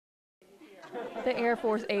The Air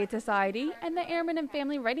Force Aid Society and the Airmen and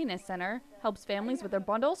Family Readiness Center helps families with their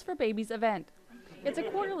Bundles for Babies event. It's a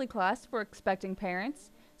quarterly class for expecting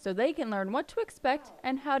parents, so they can learn what to expect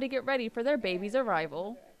and how to get ready for their baby's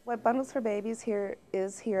arrival. What Bundles for Babies here at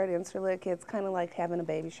Incirlik, it's kind of like having a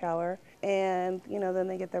baby shower. And, then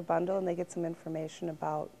they get their bundle and they get some information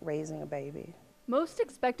about raising a baby. Most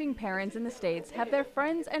expecting parents in the States have their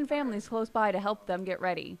friends and families close by to help them get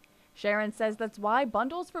ready. Sharon says that's why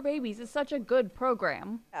Bundles for Babies is such a good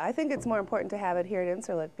program. I think it's more important to have it here at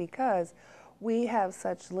Incirlik because we have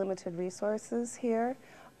such limited resources here.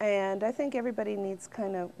 And I think everybody needs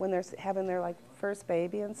when they're having their first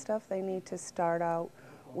baby and stuff, they need to start out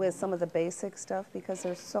with some of the basic stuff because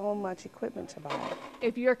there's so much equipment to buy.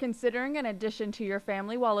 If you're considering an addition to your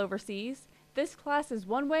family while overseas, this class is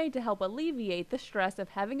one way to help alleviate the stress of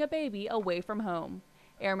having a baby away from home.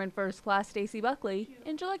 Airman First Class Stacy Buckley,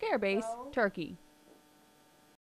 Incirlik Air Base, Turkey.